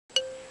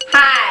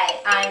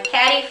I'm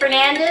Patty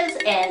Fernandez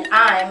and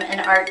I'm an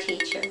art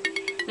teacher.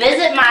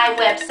 Visit my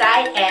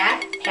website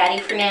at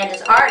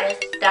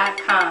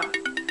pattyfernandezartist.com.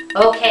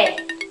 Okay,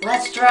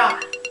 let's draw.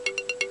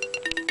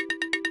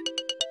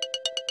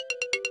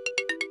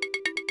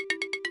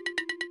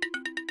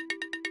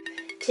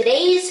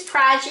 Today's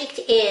project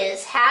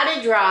is how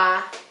to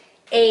draw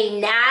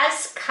a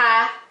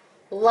Nazca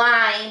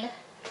line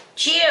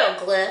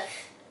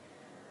geoglyph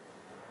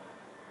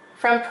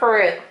from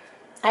Peru.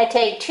 I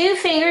take 2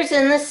 fingers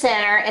in the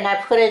center and I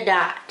put a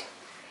dot.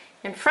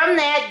 And from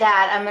that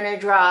dot I'm going to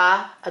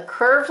draw a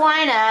curved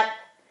line up,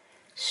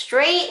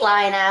 straight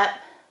line up,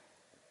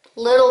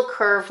 little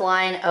curved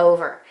line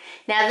over.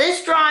 Now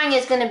this drawing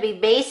is going to be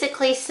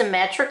basically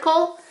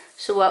symmetrical.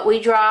 So what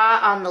we draw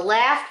on the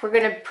left, we're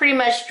going to pretty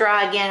much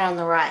draw again on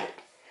the right.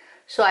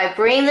 So I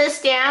bring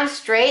this down,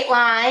 straight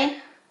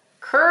line,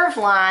 curved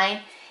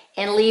line,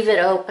 and leave it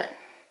open.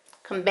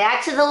 Come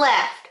back to the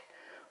left.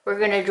 We're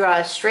going to draw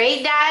a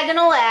straight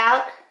diagonal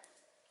out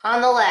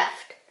on the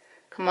left.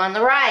 Come on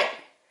the right.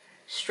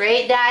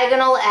 Straight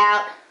diagonal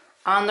out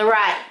on the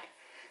right.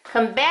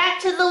 Come back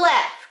to the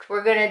left.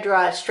 We're going to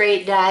draw a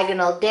straight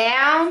diagonal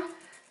down,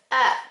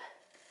 up,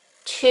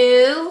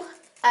 2,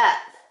 up,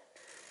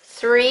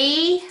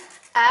 3,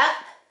 up,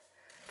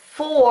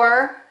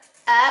 4,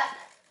 up,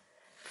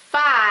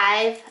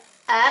 5,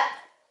 up,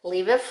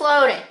 leave it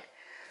floating.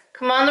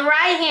 Come on the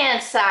right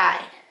hand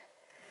side.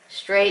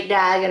 Straight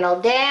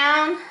diagonal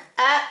down,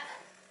 up,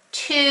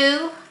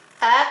 2,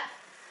 up,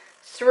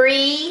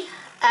 3,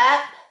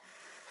 up,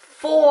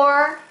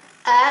 4,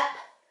 up,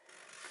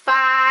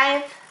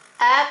 5,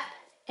 up,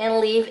 and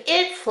leave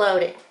it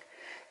floating.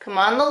 Come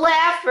on the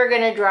left, we're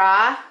going to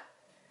draw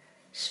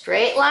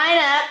straight line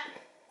up.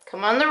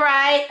 Come on the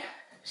right,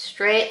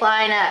 straight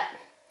line up.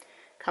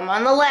 Come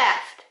on the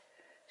left,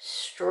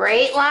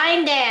 straight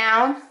line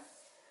down.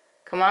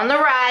 Come on the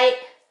right,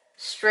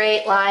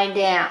 straight line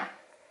down.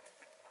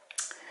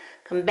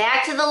 Come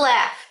back to the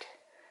left,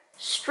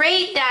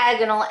 straight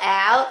diagonal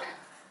out,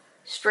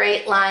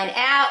 straight line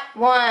out,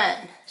 1,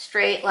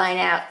 straight line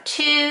out,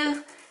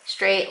 2,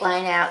 straight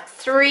line out,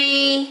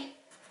 3,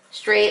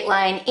 straight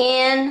line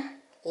in,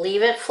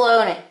 leave it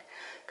floating.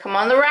 Come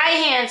on the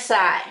right hand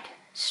side,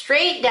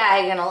 straight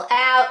diagonal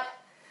out,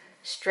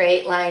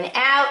 straight line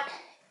out,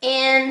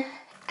 in,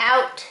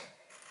 out,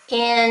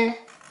 in,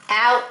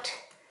 out,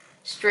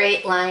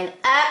 straight line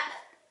up,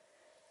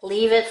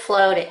 leave it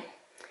floating.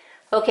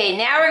 Okay,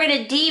 now we're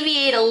going to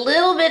deviate a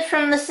little bit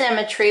from the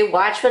symmetry.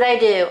 Watch what I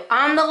do.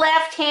 On the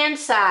left hand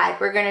side,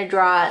 we're going to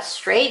draw a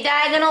straight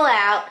diagonal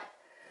out,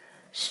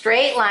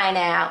 straight line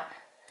up,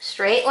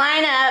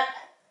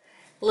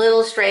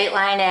 little straight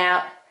line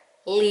out,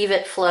 leave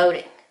it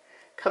floating.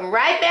 Come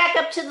right back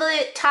up to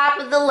the top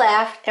of the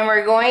left and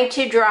we're going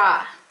to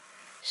draw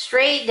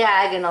straight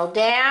diagonal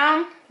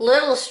down,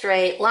 little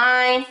straight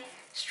line,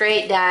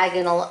 straight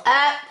diagonal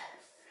up,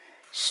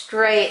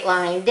 straight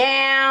line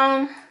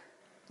down,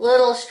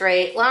 little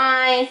straight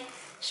line,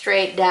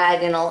 straight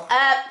diagonal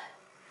up,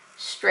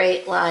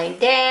 straight line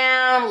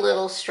down,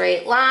 little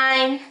straight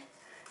line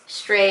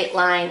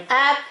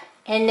up,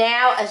 and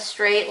now a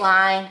straight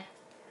line,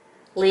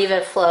 leave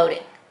it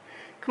floating.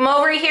 Come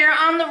over here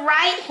on the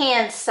right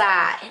hand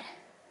side.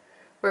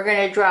 We're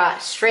going to draw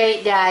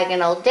straight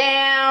diagonal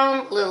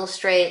down, little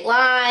straight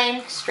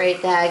line,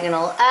 straight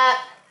diagonal up,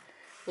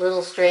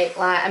 little straight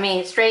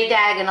line, straight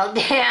diagonal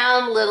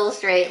down, little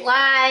straight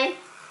line,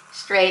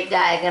 straight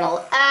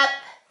diagonal up,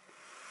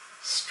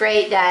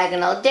 straight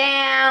diagonal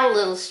down,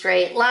 little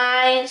straight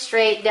line,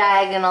 straight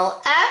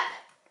diagonal up,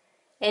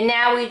 and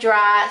now we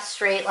draw a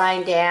straight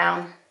line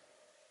down,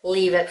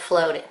 leave it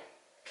floating.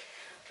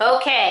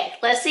 Okay,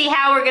 let's see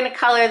how we're going to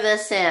color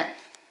this in.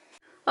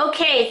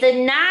 Okay,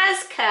 the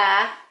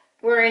Nazca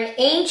were an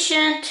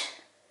ancient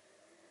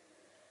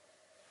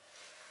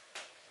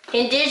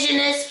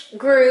indigenous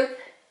group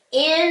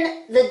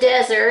in the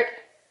desert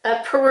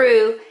of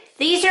Peru.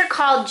 These are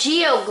called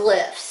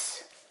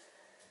geoglyphs.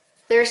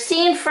 They're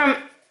seen from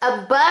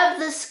above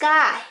the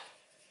sky.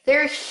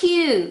 They're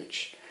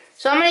huge.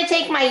 So I'm going to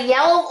take my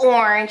yellow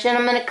orange and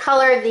I'm going to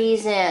color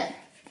these in.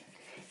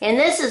 And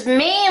this is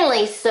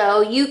mainly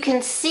so you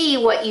can see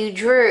what you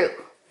drew.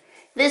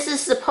 This is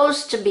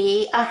supposed to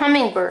be a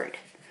hummingbird.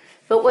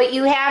 But what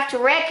you have to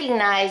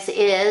recognize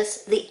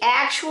is the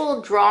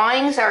actual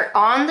drawings are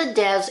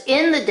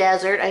in the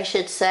desert, I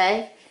should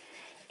say.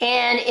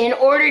 And in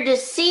order to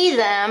see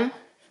them,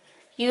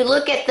 you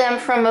look at them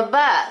from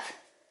above.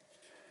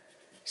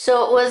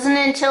 So it wasn't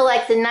until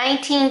like the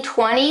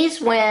 1920s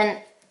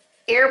when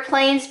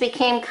airplanes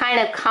became kind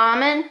of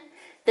common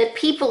that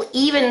people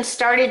even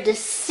started to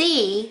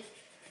see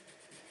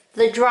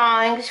the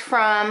drawings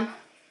from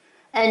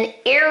an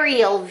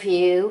aerial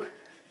view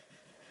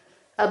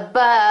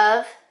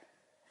above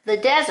the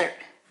desert.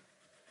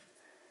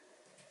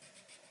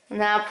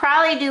 Now I'll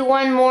probably do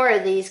one more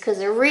of these because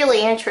they're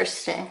really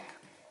interesting.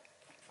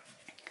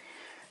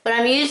 But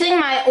I'm using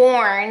my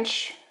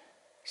orange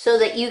so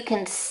that you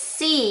can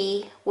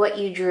see what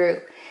you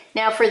drew.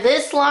 Now for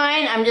this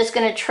line, I'm just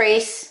going to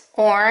trace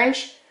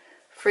orange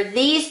For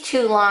these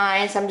two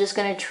lines, I'm just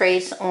going to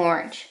trace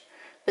orange.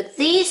 But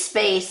these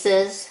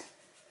spaces,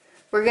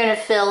 we're going to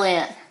fill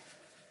in.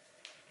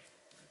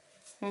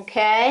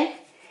 Okay?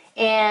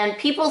 And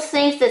people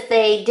think that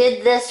they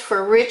did this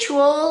for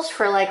rituals,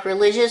 for like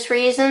religious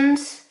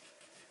reasons.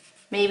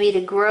 Maybe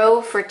to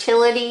grow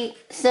fertility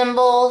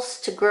symbols,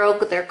 to grow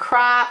their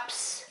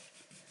crops.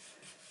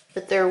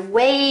 But they're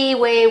way,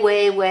 way,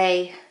 way,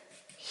 way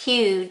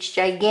huge,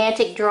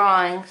 gigantic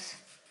drawings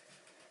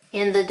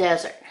in the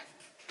desert.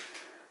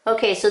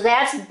 Okay, so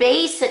that's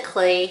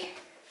basically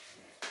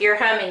your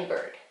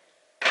hummingbird.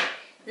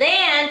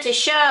 Then, to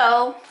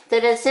show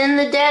that it's in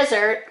the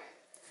desert,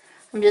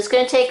 I'm just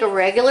going to take a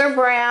regular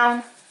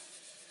brown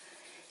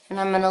and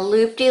I'm going to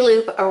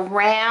loop-de-loop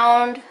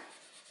around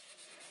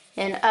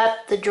and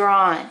up the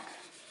drawing.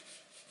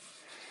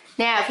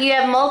 Now, if you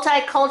have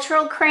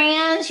multicultural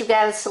crayons, you've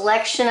got a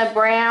selection of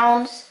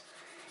browns,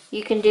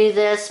 you can do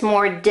this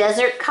more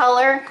desert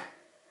color,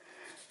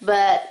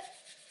 but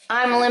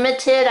I'm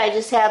limited. I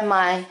just have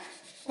my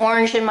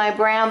orange and my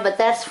brown, but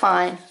that's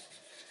fine.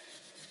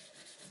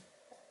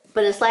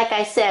 But it's like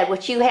I said,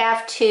 what you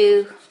have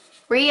to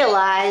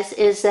realize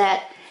is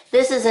that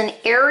this is an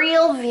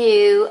aerial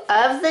view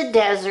of the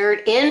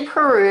desert in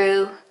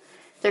Peru.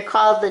 They're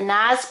called the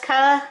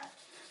Nazca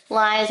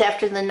lines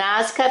after the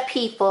Nazca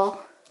people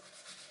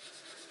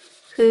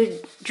who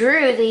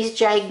drew these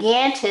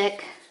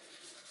gigantic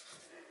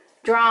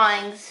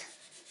drawings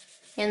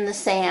in the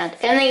sand.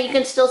 And then you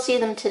can still see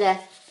them today.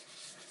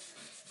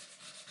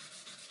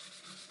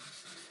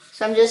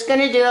 So I'm just going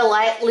to do a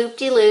light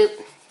loop-de-loop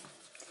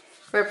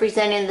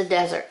representing the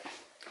desert.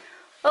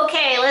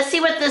 Okay, let's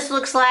see what this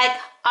looks like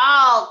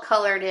all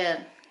colored in.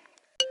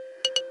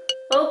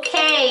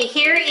 Okay,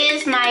 here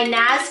is my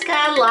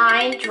Nazca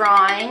line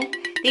drawing.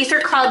 These are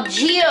called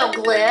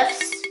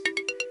geoglyphs,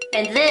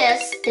 and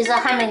this is a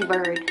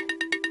hummingbird.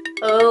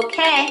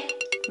 Okay,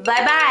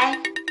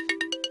 bye-bye.